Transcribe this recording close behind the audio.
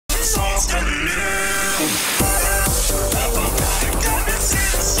Oh,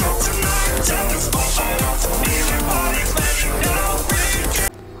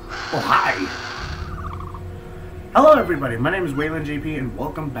 hi! Hello everybody, my name is Waylon JP and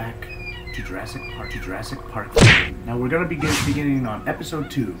welcome back to Jurassic Park. Now we're going to be beginning on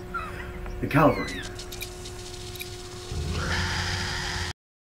episode 2, the Calvary.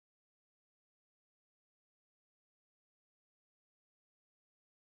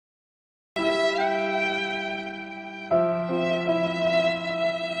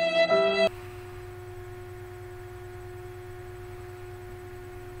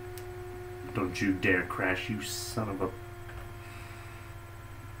 Don't you dare crash, you son of a...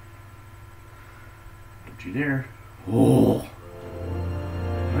 Don't you dare. Oh!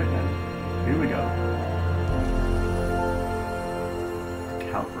 Alright then, here we go.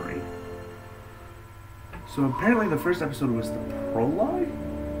 Calvary. So apparently the first episode was the prologue?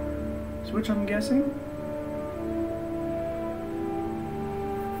 Is which I'm guessing?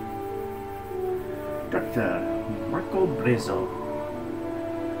 Dr. Marco Brezzo.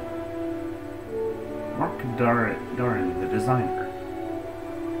 Mark Darin, the designer.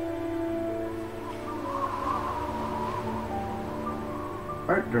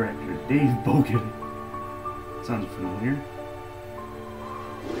 Art director, Dave Bogan. Sounds familiar.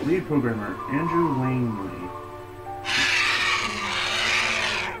 Lead programmer, Andrew Langley.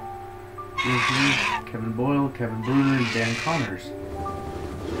 Kevin Boyle, Kevin Bruner, and Dan Connors.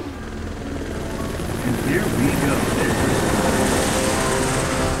 And here we go.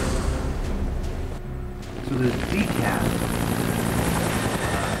 So there's Decaf,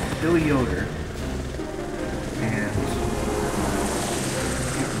 Billy Yoder, and...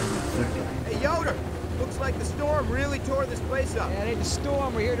 Hey Yoder! Looks like the storm really tore this place up. Yeah, it ain't the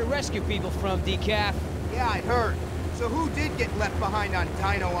storm we're here to rescue people from, Decaf. Yeah, I heard. So who did get left behind on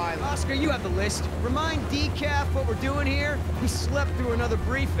Dino Island? Oscar, you have the list. Remind Decaf what we're doing here. We slept through another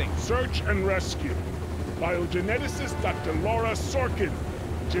briefing. Search and rescue. Biogeneticist Dr. Laura Sorkin.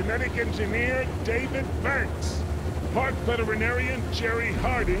 Genetic engineer David Banks, park veterinarian Jerry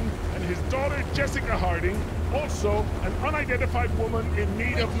Harding, and his daughter Jessica Harding, also an unidentified woman in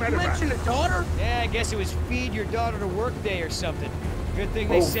need of medevac. You mentioned a daughter? Yeah, I guess it was feed your daughter to work day or something. Good thing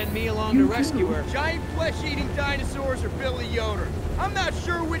they sent me along to rescue her. Giant flesh-eating dinosaurs or Billy Yoder? I'm not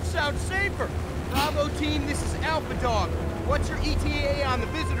sure which sounds safer. Bravo team, this is Alpha Dog. What's your ETA on the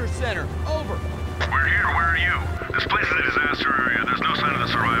visitor center? Over. We're here. Where are you? This place is a disaster area. There's no sign of the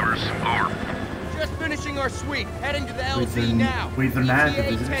survivors. Over. Just finishing our sweep. Heading to the LZ now. Wait, they're not at the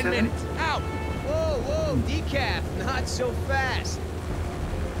ETA visitor 10 center? minutes. Out. Whoa, Decaf, not so fast.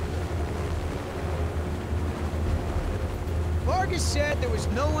 Vargas said there was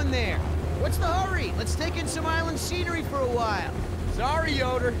no one there. What's the hurry? Let's take in some island scenery for a while. Sorry,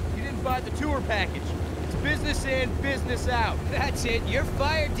 Yoder. You didn't buy the tour package. Business in, business out. That's it. You're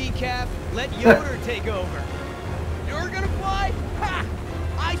fired, Decaf. Let Yoder take over. You're gonna fly? Ha!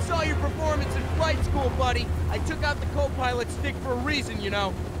 I saw your performance in flight school, buddy. I took out the co-pilot stick for a reason, you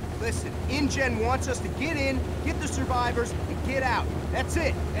know. Listen, InGen wants us to get in, get the survivors, and get out. That's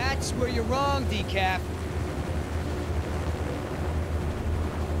it. That's where you're wrong, Decaf.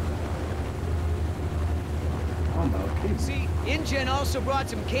 Oh no, See, InGen also brought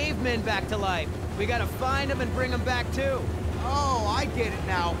some cavemen back to life. We gotta find them and bring them back too. Oh, I get it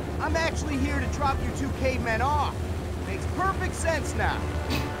now. I'm actually here to drop you 2 cavemen off. Makes perfect sense now.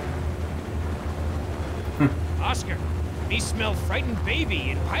 Oscar, me smell frightened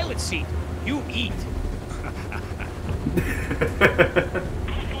baby in pilot seat. You eat.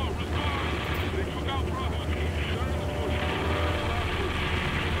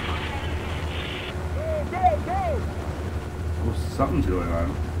 Well, something's going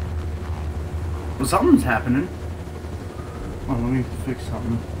on. Well, something's happening. Oh, let me fix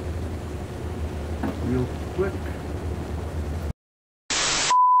something real quick.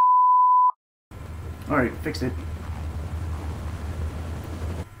 Alright, fixed it.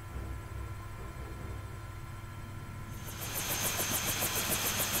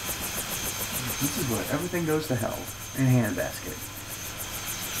 This is where everything goes to hell in a handbasket.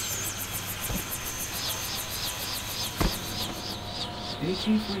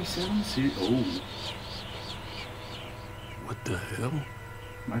 AK-47 series. Oh. What the hell?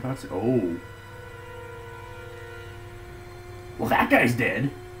 My thoughts. Oh. Well, that guy's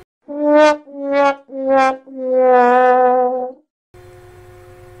dead.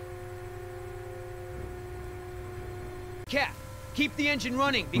 Cap, keep the engine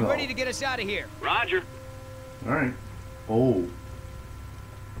running. Be ready to get us out of here. Roger. Alright. Oh.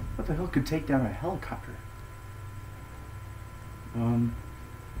 What the hell could take down a helicopter?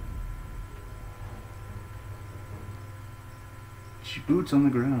 Boots on the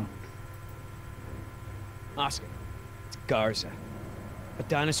ground. Oscar, it's Garza. But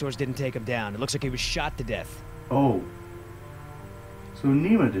dinosaurs didn't take him down. It looks like he was shot to death. Oh. So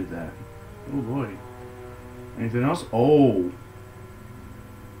Nima did that. Oh boy. Anything else? Oh.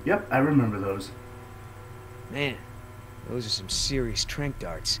 Yep, I remember those. Man, those are some serious tranq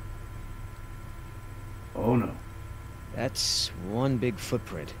darts. Oh no. That's one big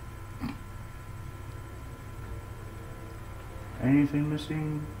footprint. Anything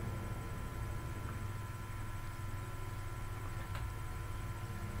missing?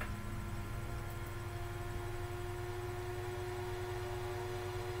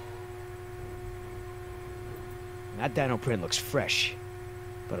 That dino print looks fresh.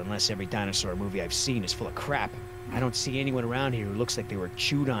 But unless every dinosaur movie I've seen is full of crap, I don't see anyone around here who looks like they were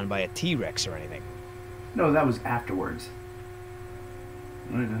chewed on by a T-Rex or anything. No, that was afterwards.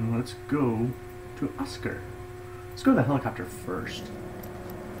 Alright, then let's go to Oscar. Let's go to the helicopter first.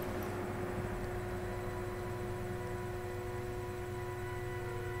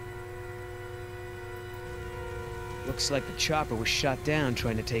 Looks like the chopper was shot down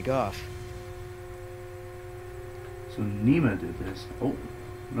trying to take off. So Nima did this. Oh,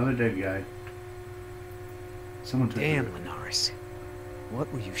 another dead guy. Someone took Damn, it. Linares.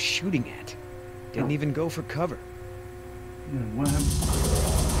 What were you shooting at? Didn't Oh. even go for cover. Yeah, what happened?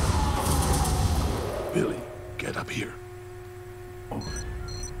 Billy, get up here. Oh.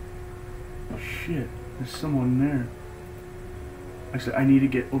 Oh shit, there's someone there. Actually, I need to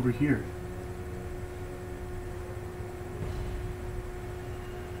get over here.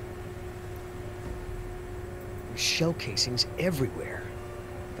 There's shell casings everywhere,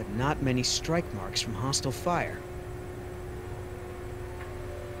 but not many strike marks from hostile fire.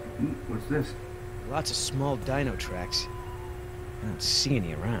 Ooh, what's this? Lots of small dino tracks. I don't see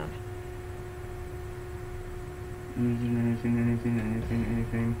any around.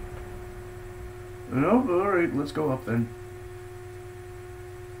 Anything. Nope, alright, let's go up then.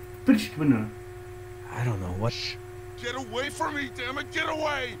 I don't know what. Get away from me, damn it! Get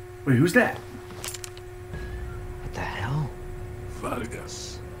away! Wait, who's that? What the hell?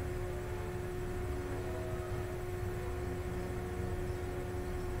 Vargas.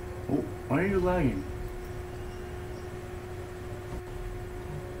 Oh, why are you lagging?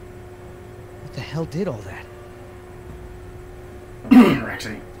 What the hell did all that?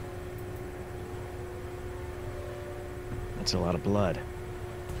 Actually. That's a lot of blood.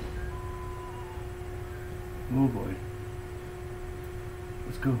 Oh boy.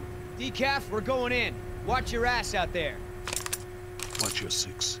 Let's go. Decaf, we're going in. Watch your ass out there. Watch your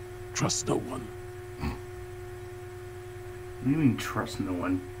six. Trust no one. What do you mean trust no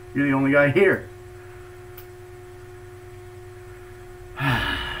one? You're the only guy here.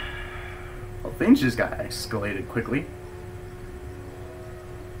 Well, things just got escalated quickly.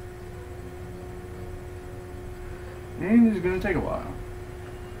 And it's gonna take a while.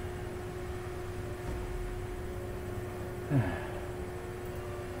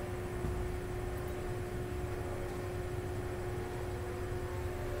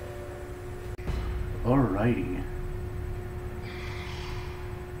 Alrighty.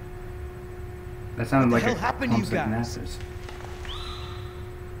 That sounded like hell a happened to you homesick guys? Nasus.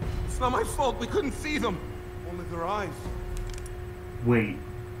 It's not my fault. We couldn't see them. Only their eyes. Wait.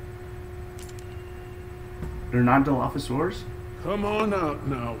 They're not Dilophosaurs? Come on out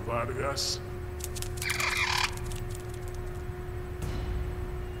now, Vargas.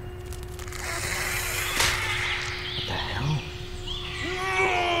 What the hell?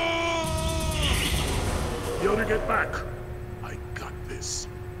 Yoda, get back. I got this.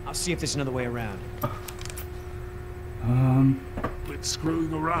 I'll see if there's another way around. Quit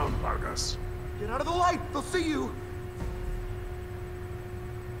screwing around, Vargas. Get out of the light. They'll see you.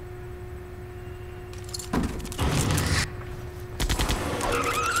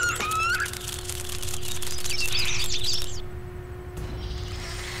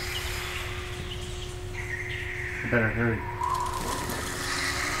 I better hurry.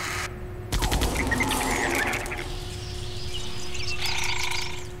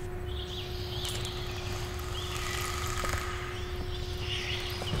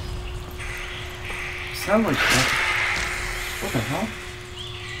 Sound like that. What the hell?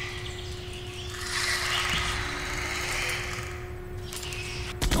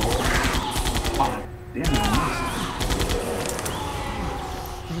 Oh, damn it.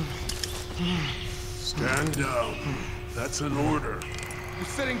 Stand down. That's an order. We're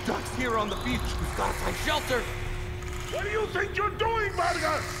sitting ducks here on the beach. We've got to find shelter. What do you think you're doing,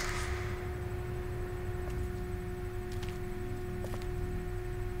 Vargas?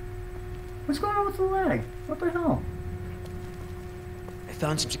 What's going on with the lag? What the hell?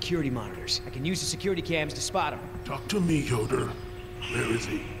 found some security monitors. I can use the security cams to spot him. Talk to me, Yoder. Where is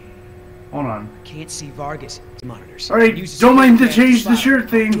he? Hold on. I can't see Vargas. Monitors. Alright, don't mind to change the shirt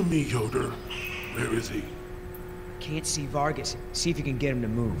To thing. me, Yoder. Where is he? Can't see Vargas. See if you can get him to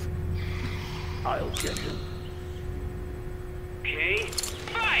move. I'll get him. Okay,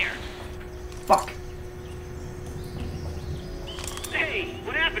 fire! Fuck. Hey,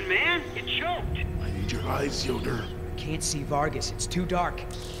 what happened, man? You choked. I need your eyes, Yoder. Can't see Vargas. It's too dark.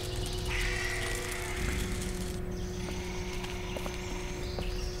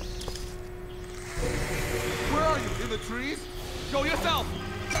 Where are you? In the trees? Show yourself!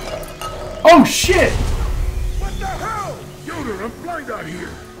 Oh shit! What the hell? Yoder, I'm blind out here.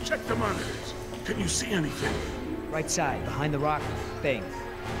 Check the monitors. Can you see anything? Right side, behind the rock thing.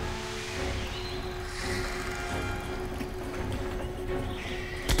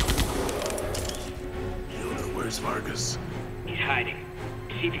 Yoder, where's Vargas? He's hiding.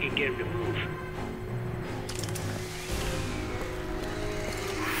 See if you can get him to move.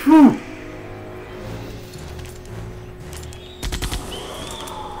 Phew.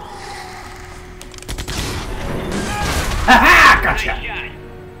 Haha! Nice Gotcha! shot.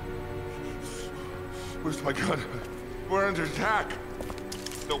 Where's my gun? We're under attack.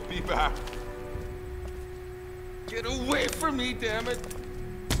 Don't be back. Get away from me, damn it!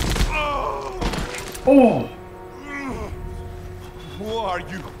 Oh! Oh! Who are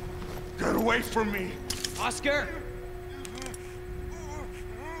you? Get away from me! Oscar!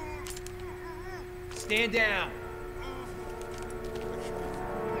 Stand down.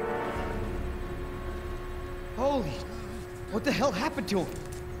 Holy... What the hell happened to him?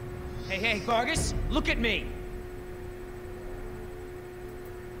 Hey, Vargas, look at me!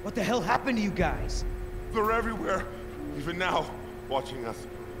 What the hell happened to you guys? They're everywhere. Even now, watching us.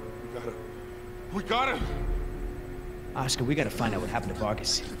 We gotta... Oscar, we gotta find out what happened to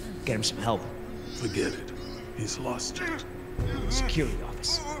Vargas. Get him some help. Forget it. He's lost it. Security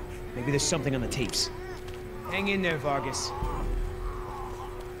office. Maybe there's something on the tapes. Hang in there, Vargas.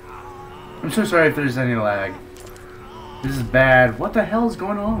 I'm so sorry if there's any lag. This is bad. What the hell is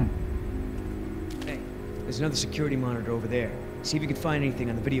going on? Hey, there's another security monitor over there. See if you can find anything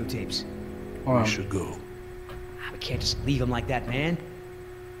on the videotapes. Hold on. We should go. We can't just leave him like that, man.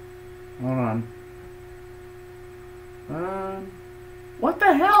 Hold on. What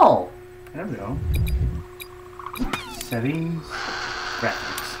the hell? There we go. Settings.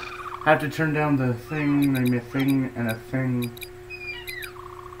 Graphics. I have to turn down the thing, maybe a thing, and a thing.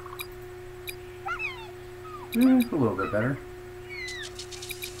 A little bit better.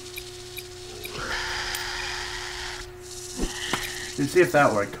 Let's see if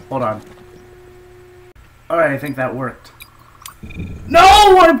that worked. Hold on. Alright, I think that worked. No!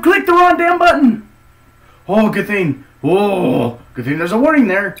 I clicked the wrong damn button! Oh, good thing. Oh, good thing there's a warning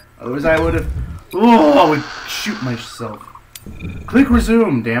there. Otherwise I would have... Oh, I would shoot myself. Click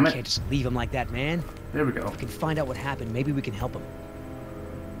resume, damn it. Can't just leave him like that, man. There we go. We can find out what happened. Maybe we can help him.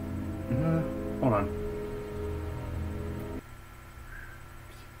 Hold on.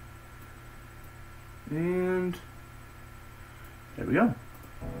 And... there we go.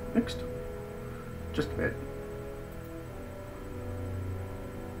 Fixed. Just a bit.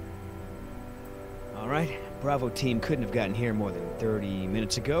 Alright, Bravo team couldn't have gotten here more than 30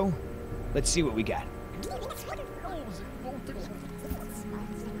 minutes ago. Let's see what we got.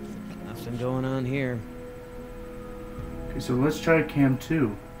 Nothing going on here. Okay, so let's try cam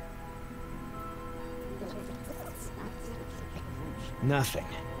 2. Nothing.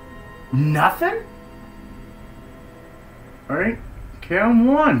 Nothing? Alright, cam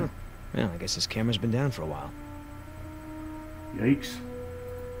 1. Well, I guess this camera's been down for a while. Yikes.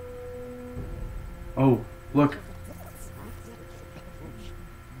 Oh, look.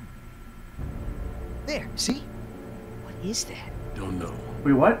 There, see? What is that? Don't know.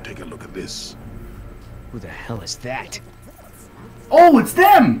 Wait, what? Take a look at this. Who the hell is that? Oh, it's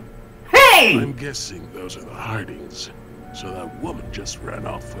them! Hey! I'm guessing those are the Hardings. So that woman just ran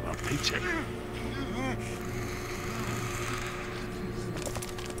off with our paycheck.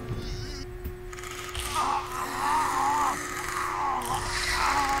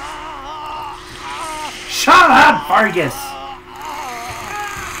 Shut up, Vargas!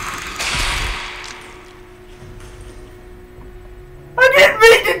 I didn't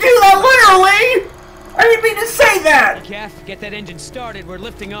mean to do that, literally! I didn't mean to say that! Calf, get that engine started. We're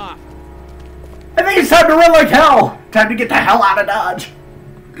lifting off. I think it's time to run like hell! Time to get the hell out of Dodge!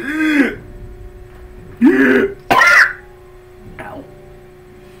 Ow.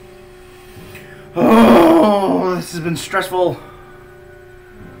 Oh, this has been stressful.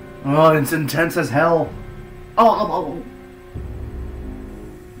 Oh, it's intense as hell. Oh.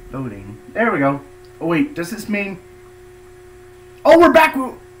 Loading. There we go. Oh wait, does this mean... Oh, we're back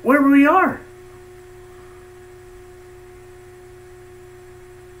where we are.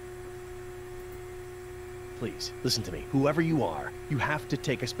 Please, listen to me. Whoever you are, you have to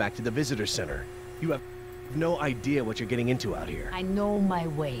take us back to the visitor center. You have no idea what you're getting into out here. I know my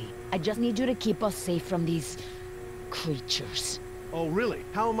way. I just need you to keep us safe from these... creatures. Oh, really?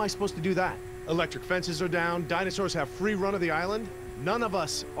 How am I supposed to do that? Electric fences are down, dinosaurs have free run of the island. None of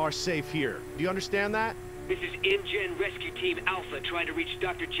us are safe here. Do you understand that? This is InGen Rescue Team Alpha trying to reach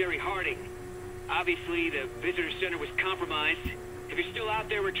Dr. Jerry Harding. Obviously, the visitor center was compromised. If you're still out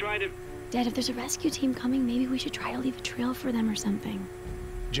there, we're trying to... Dad, if there's a rescue team coming, maybe we should try to leave a trail for them or something.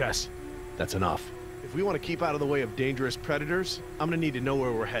 Jess, that's enough. If we want to keep out of the way of dangerous predators, I'm gonna need to know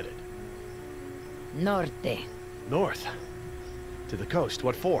where we're headed. Norte. North? To the coast,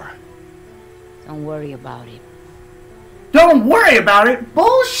 what for? Don't worry about it. Don't worry about it?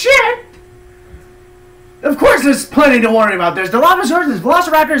 Bullshit! Of course there's plenty to worry about. There's Dilophosaurus, there's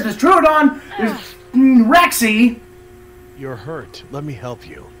Velociraptors, there's Troodon, there's Rexy. You're hurt. Let me help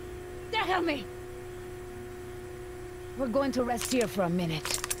you. Help me! We're going to rest here for a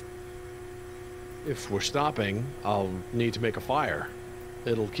minute. If we're stopping, I'll need to make a fire.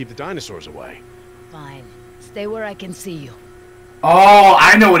 It'll keep the dinosaurs away. Fine. Stay where I can see you. Oh,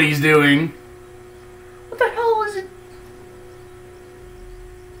 I know what he's doing. What the hell is it?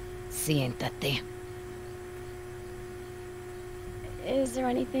 Siéntate. Is there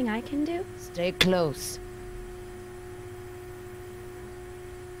anything I can do? Stay close.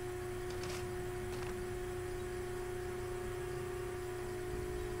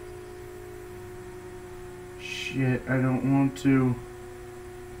 Shit, I don't want to.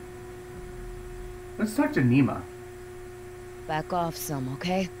 Let's talk to Nima. Back off some,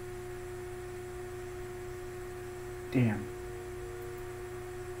 okay? Damn.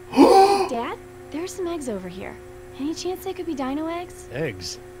 Dad, there's some eggs over here. Any chance they could be dino eggs?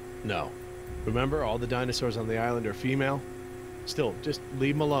 Eggs? No. Remember, all the dinosaurs on the island are female? Still, just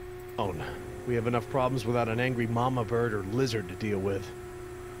leave them alone. We have enough problems without an angry mama bird or lizard to deal with.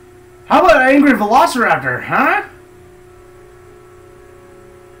 How about an angry velociraptor, huh?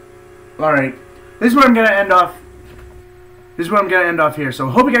 Alright. This is where I'm gonna end off. This is where I'm gonna end off here. So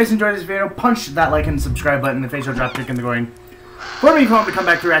hope you guys enjoyed this video. Punch that like and subscribe button. The facial drop kick in the groin. For me, if you want to come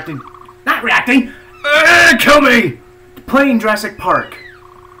back to reacting. Not reacting! Kill me! Playing Jurassic Park.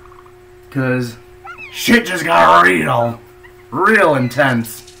 Cause shit just got real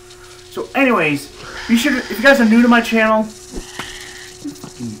intense. So anyways, be sure to, if you guys are new to my channel,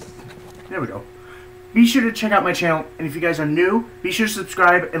 there we go. Be sure to check out my channel, and if you guys are new, be sure to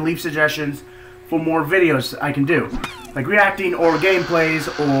subscribe and leave suggestions for more videos I can do. Like reacting or gameplays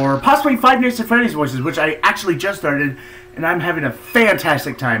or possibly Five Nights at Freddy's voices, which I actually just started, and I'm having a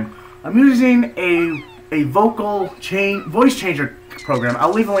fantastic time. I'm using a voice changer program.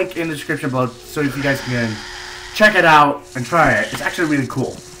 I'll leave a link in the description below so if you guys can check it out and try it. It's actually really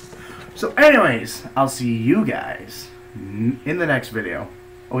cool. So anyways, I'll see you guys in the next video.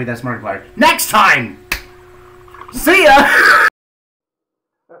 Oh wait, that's Markiplier. Next time! See ya!